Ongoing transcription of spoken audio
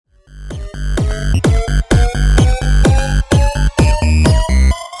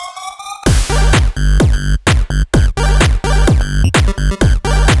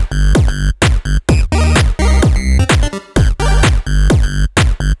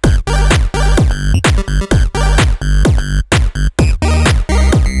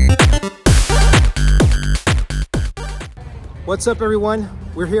What's up everyone?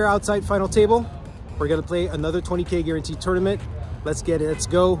 We're here outside final table. We're gonna play another 20K guaranteed tournament. Let's get it, let's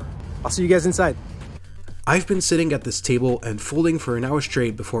go. I'll see you guys inside. I've been sitting at this table and folding for an hour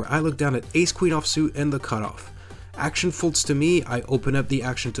straight before I look down at ace queen offsuit and the cutoff. Action folds to me, I open up the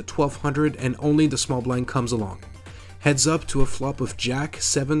action to 1200 and only the small blind comes along. Heads up to a flop of jack,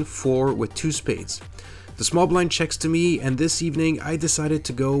 7, 4 with 2 spades. The small blind checks to me, and this evening I decided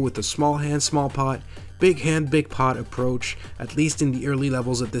to go with the small hand, small pot, big hand, big pot approach, at least in the early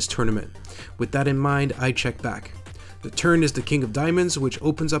levels of this tournament. With that in mind, I check back. The turn is the king of diamonds, which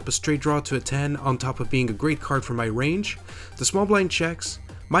opens up a straight draw to a 10 on top of being a great card for my range. The small blind checks.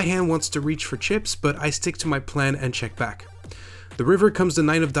 My hand wants to reach for chips, but I stick to my plan and check back. The river comes the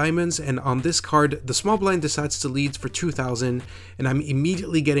 9 of diamonds, and on this card, the small blind decides to lead for 2000, and I'm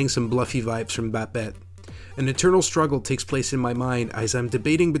immediately getting some bluffy vibes from that bet. An internal struggle takes place in my mind as I'm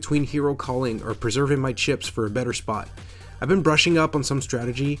debating between hero calling or preserving my chips for a better spot. I've been brushing up on some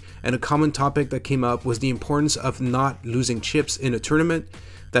strategy, and a common topic that came up was the importance of not losing chips in a tournament,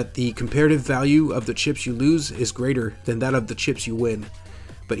 that the comparative value of the chips you lose is greater than that of the chips you win.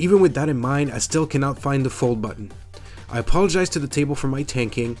 But even with that in mind, I still cannot find the fold button. I apologize to the table for my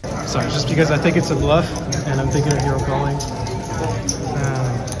tanking. Sorry, just because I think it's a bluff, and I'm thinking of hero calling.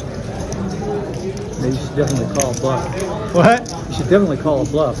 You should definitely call a bluff. What? You should definitely call a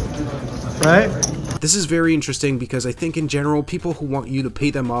bluff. Right? This is very interesting because I think in general, people who want you to pay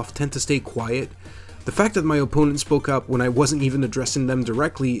them off tend to stay quiet. The fact that my opponent spoke up when I wasn't even addressing them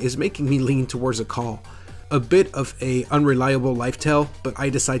directly is making me lean towards a call. A bit of a unreliable life tale, but I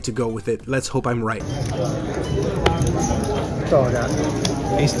decide to go with it. Let's hope I'm right. That's all I got.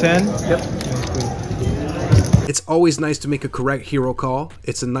 Ace 10? Yep. It's always nice to make a correct hero call.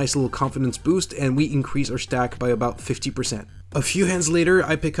 It's a nice little confidence boost, and we increase our stack by about 50%. A few hands later,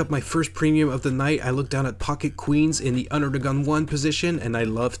 I pick up my first premium of the night. I look down at pocket queens in the under the gun 1 position, and I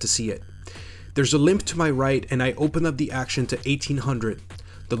love to see it. There's a limp to my right, and I open up the action to 1800.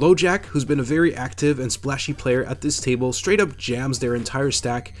 The low jack, who's been a very active and splashy player at this table, straight up jams their entire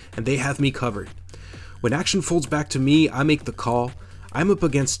stack, and they have me covered. When action folds back to me, I make the call. I'm up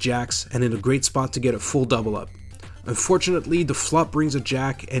against jacks and in a great spot to get a full double up. Unfortunately, the flop brings a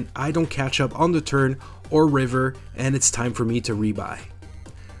jack and I don't catch up on the turn or river, and it's time for me to rebuy.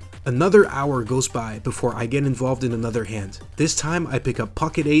 Another hour goes by before I get involved in another hand. This time I pick up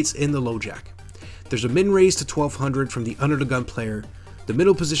pocket 8s in the low jack. There's a min raise to 1200 from the under the gun player. The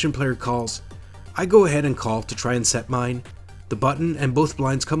middle position player calls. I go ahead and call to try and set mine. The button and both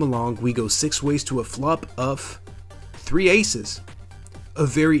blinds come along. We go 6 ways to a flop of 3 aces. A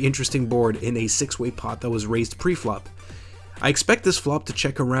very interesting board in a 6-way pot that was raised pre-flop. I expect this flop to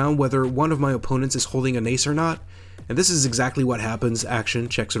check around whether one of my opponents is holding an ace or not, and this is exactly what happens. Action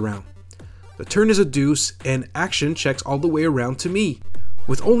checks around. The turn is a deuce, and action checks all the way around to me.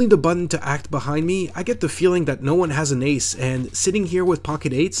 With only the button to act behind me, I get the feeling that no one has an ace, and sitting here with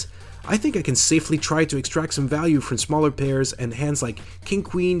pocket 8s, I think I can safely try to extract some value from smaller pairs and hands like king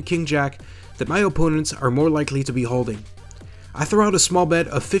queen, king jack that my opponents are more likely to be holding. I throw out a small bet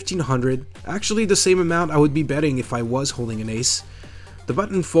of 1500, actually the same amount I would be betting if I was holding an ace. The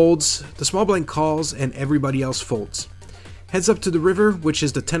button folds, the small blind calls, and everybody else folds. Heads up to the river, which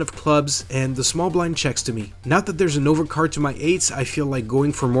is the 10 of clubs, and the small blind checks to me. Not that there's an overcard to my 8s, I feel like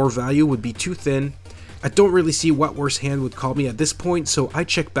going for more value would be too thin. I don't really see what worse hand would call me at this point, so I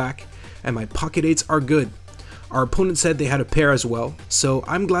check back, and my pocket 8s are good. Our opponent said they had a pair as well, so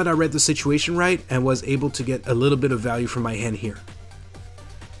I'm glad I read the situation right and was able to get a little bit of value from my hand here.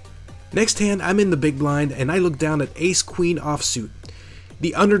 Next hand, I'm in the big blind and I look down at ace queen offsuit.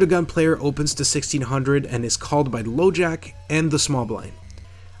 The under the gun player opens to 1600 and is called by the low jack and the small blind.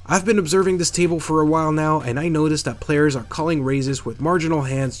 I've been observing this table for a while now, and I noticed that players are calling raises with marginal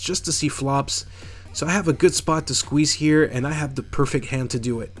hands just to see flops, so I have a good spot to squeeze here and I have the perfect hand to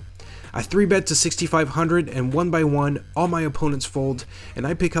do it. I 3-bet to 6500, and one by one, all my opponents fold, and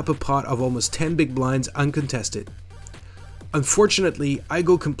I pick up a pot of almost 10 big blinds uncontested. Unfortunately, I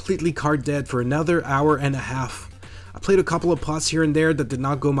go completely card dead for another hour and a half. I played a couple of pots here and there that did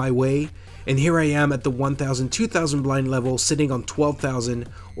not go my way, and here I am at the 1000, 2000 blind level, sitting on 12,000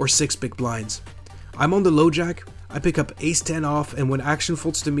 or 6 big blinds. I'm on the low jack, I pick up ace 10 off, and when action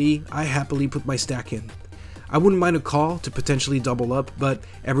folds to me, I happily put my stack in. I wouldn't mind a call to potentially double up, but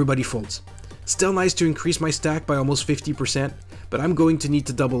everybody folds. Still nice to increase my stack by almost 50%, but I'm going to need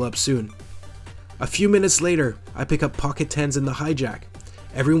to double up soon. A few minutes later, I pick up pocket 10s in the hijack.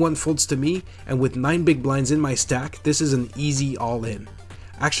 Everyone folds to me, and with 9 big blinds in my stack, this is an easy all-in.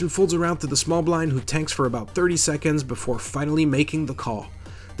 Action folds around to the small blind, who tanks for about 30 seconds before finally making the call.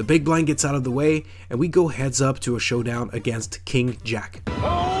 The big blind gets out of the way, and we go heads up to a showdown against King Jack.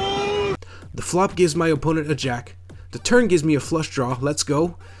 The flop gives my opponent a jack. The turn gives me a flush draw. Let's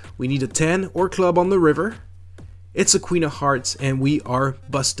go. We need a 10 or club on the river. It's a queen of hearts, and we are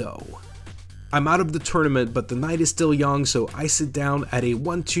busto. I'm out of the tournament, but the night is still young, so I sit down at a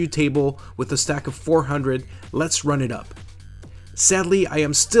 1-2 table with a stack of 400. Let's run it up. Sadly, I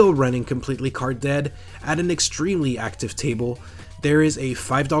am still running completely card dead at an extremely active table. There is a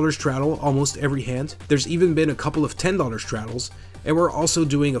 $5 straddle almost every hand. There's even been a couple of $10 straddles, and we're also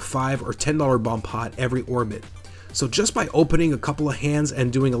doing a $5 or $10 bomb pot every orbit. So just by opening a couple of hands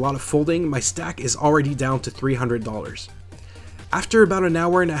and doing a lot of folding, my stack is already down to $300. After about an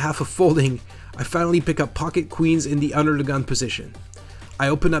hour and a half of folding, I finally pick up pocket queens in the under the gun position. I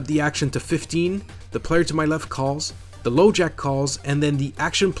open up the action to 15, the player to my left calls, the low jack calls, and then the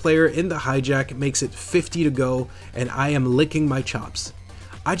action player in the hijack makes it 50 to go, and I am licking my chops.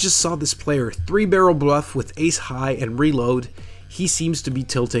 I just saw this player 3-barrel bluff with ace high and reload. He seems to be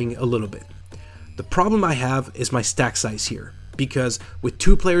tilting a little bit. The problem I have is my stack size here, because with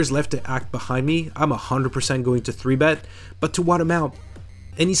 2 players left to act behind me, I'm 100% going to 3-bet, but to what amount?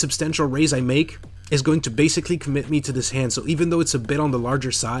 Any substantial raise I make is going to basically commit me to this hand, so even though it's a bit on the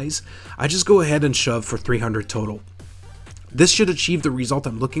larger size, I just go ahead and shove for 300 total. This should achieve the result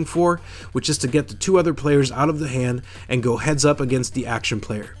I'm looking for, which is to get the 2 other players out of the hand and go heads up against the action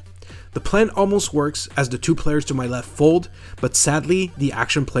player. The plan almost works as the 2 players to my left fold, but sadly the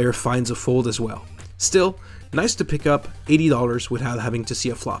action player finds a fold as well. Still, nice to pick up $80 without having to see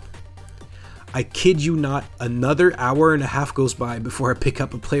a flop. I kid you not, another hour and a half goes by before I pick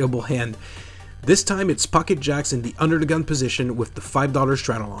up a playable hand. This time it's pocket jacks in the under the gun position with the $5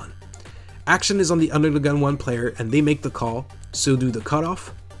 straddle on. Action is on the under the gun 1 player and they make the call, so do the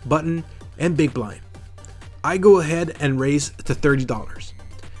cutoff, button, and big blind. I go ahead and raise to $30.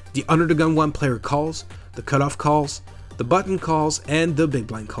 The under the gun 1 player calls, the cutoff calls, the button calls, and the big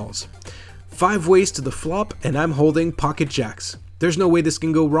blind calls. 5 ways to the flop, and I'm holding pocket jacks. There's no way this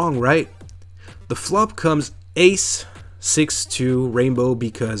can go wrong, right? The flop comes ace, 6-2, rainbow,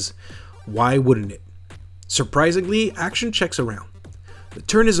 because why wouldn't it? Surprisingly, action checks around. The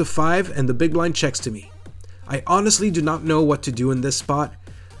turn is a 5 and the big blind checks to me. I honestly do not know what to do in this spot.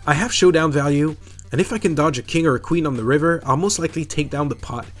 I have showdown value, and if I can dodge a king or a queen on the river, I'll most likely take down the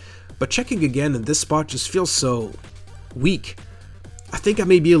pot, but checking again in this spot just feels so weak. I think I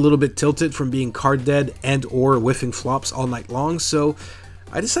may be a little bit tilted from being card dead and or whiffing flops all night long, so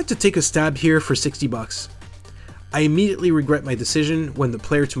I decide to take a stab here for 60 bucks. I immediately regret my decision when the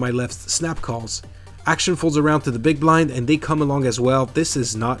player to my left snap calls. Action folds around to the big blind and they come along as well. This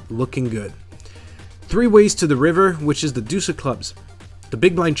is not looking good. 3 ways to the river, which is the deuce of clubs. The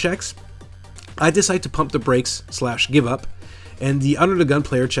big blind checks. I decide to pump the brakes / give up, and the under the gun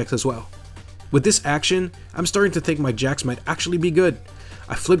player checks as well. With this action, I'm starting to think my jacks might actually be good.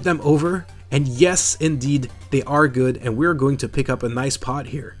 I flip them over, and yes, indeed, they are good, and we're going to pick up a nice pot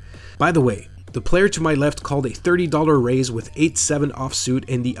here. By the way, the player to my left called a $30 raise with 8-7 offsuit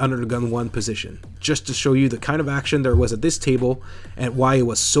in the under the gun 1 position, just to show you the kind of action there was at this table and why it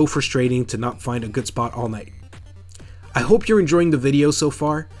was so frustrating to not find a good spot all night. I hope you're enjoying the video so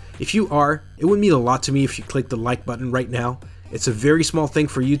far. If you are, it would mean a lot to me if you click the like button right now. It's a very small thing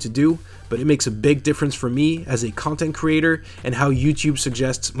for you to do, but it makes a big difference for me as a content creator and how YouTube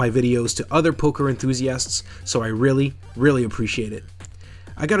suggests my videos to other poker enthusiasts, so I really appreciate it.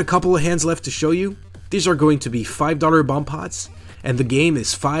 I got a couple of hands left to show you. These are going to be $5 bomb pots, and the game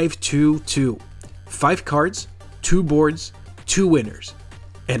is 5-2-2. 5 cards, 2 boards, 2 winners,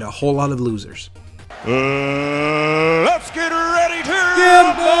 and a whole lot of losers. Let's get ready to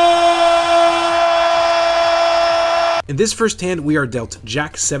gamble! In this first hand, we are dealt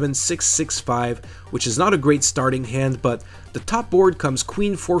Jack 7-6-6-5, which is not a great starting hand, but the top board comes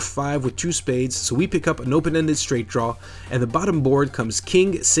Queen 4-5 with 2 spades, so we pick up an open-ended straight draw, and the bottom board comes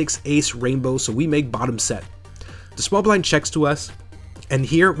King 6 Ace Rainbow, so we make bottom set. The small blind checks to us, and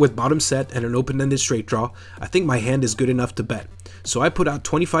here with bottom set and an open-ended straight draw, I think my hand is good enough to bet. So I put out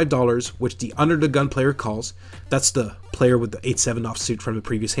 $25, which the under the gun player calls. That's the player with the 8-7 offsuit from the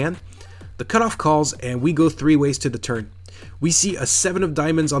previous hand. The cutoff calls, and we go 3 ways to the turn. We see a 7 of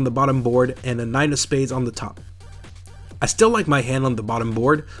diamonds on the bottom board and a 9 of spades on the top. I still like my hand on the bottom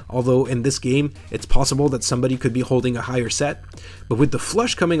board, although in this game it's possible that somebody could be holding a higher set, but with the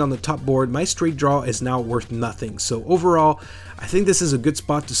flush coming on the top board, my straight draw is now worth nothing, so overall I think this is a good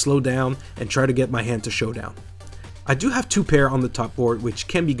spot to slow down and try to get my hand to showdown. I do have 2 pair on the top board, which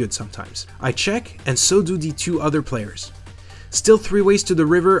can be good sometimes. I check, and so do the 2 other players. Still 3 ways to the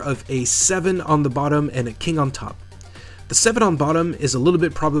river of a 7 on the bottom and a king on top. The 7 on bottom is a little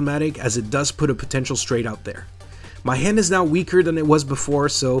bit problematic as it does put a potential straight out there. My hand is now weaker than it was before,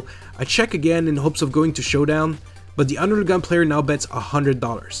 so I check again in hopes of going to showdown, but the under the gun player now bets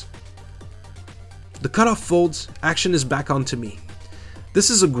 $100. The cutoff folds, action is back on to me. This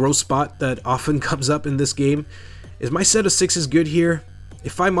is a gross spot that often comes up in this game. Is my set of 6s good here?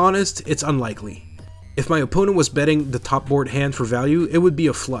 If I'm honest, it's unlikely. If my opponent was betting the top board hand for value, it would be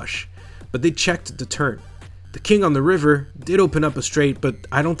a flush, but they checked the turn. The king on the river did open up a straight, but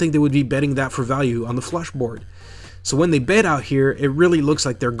I don't think they would be betting that for value on the flush board. So when they bet out here, it really looks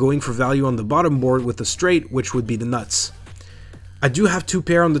like they're going for value on the bottom board with the straight, which would be the nuts. I do have 2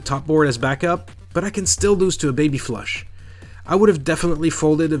 pair on the top board as backup, but I can still lose to a baby flush. I would have definitely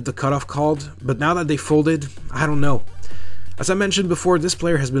folded if the cutoff called, but now that they folded, I don't know. As I mentioned before, this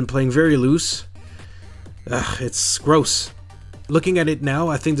player has been playing very loose. It's gross. Looking at it now,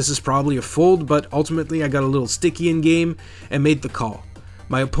 I think this is probably a fold, but ultimately I got a little sticky in game and made the call.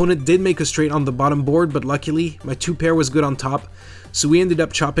 My opponent did make a straight on the bottom board, but luckily my 2 pair was good on top, so we ended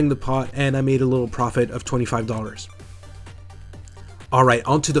up chopping the pot and I made a little profit of $25. Alright,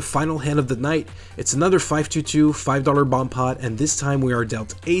 on to the final hand of the night. It's another 522 $5 bomb pot, and this time we are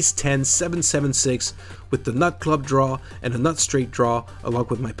dealt ace 10 776 with the nut club draw and a nut straight draw along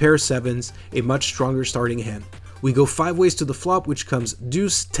with my pair of 7s, a much stronger starting hand. We go 5 ways to the flop, which comes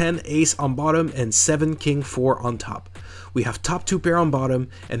deuce 10 ace on bottom and 7 king 4 on top. We have top 2 pair on bottom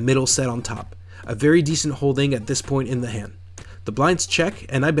and middle set on top. A very decent holding at this point in the hand. The blinds check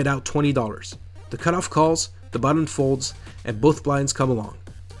and I bet out $20. The cutoff calls, the button folds, and both blinds come along.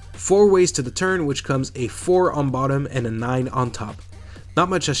 4 ways to the turn, which comes a 4 on bottom and a 9 on top. Not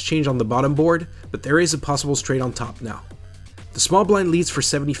much has changed on the bottom board, but there is a possible straight on top now. The small blind leads for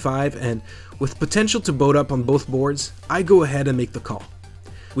 75, and with potential to boat up on both boards, I go ahead and make the call.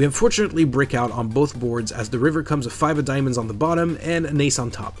 We unfortunately brick out on both boards as the river comes a 5 of diamonds on the bottom and an ace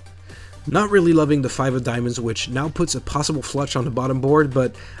on top. Not really loving the 5 of diamonds, which now puts a possible flush on the bottom board,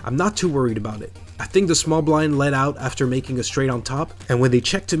 but I'm not too worried about it. I think the small blind let out after making a straight on top, and when they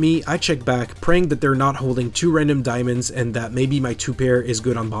check to me, I check back, praying that they're not holding 2 random diamonds and that maybe my 2 pair is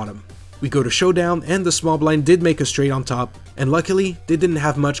good on bottom. We go to showdown, and the small blind did make a straight on top, and luckily, they didn't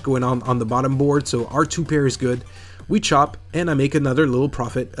have much going on the bottom board, so our 2 pair is good. We chop, and I make another little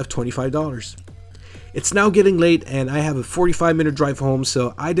profit of $25. It's now getting late, and I have a 45-minute drive home,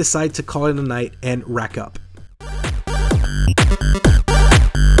 so I decide to call it a night and rack up.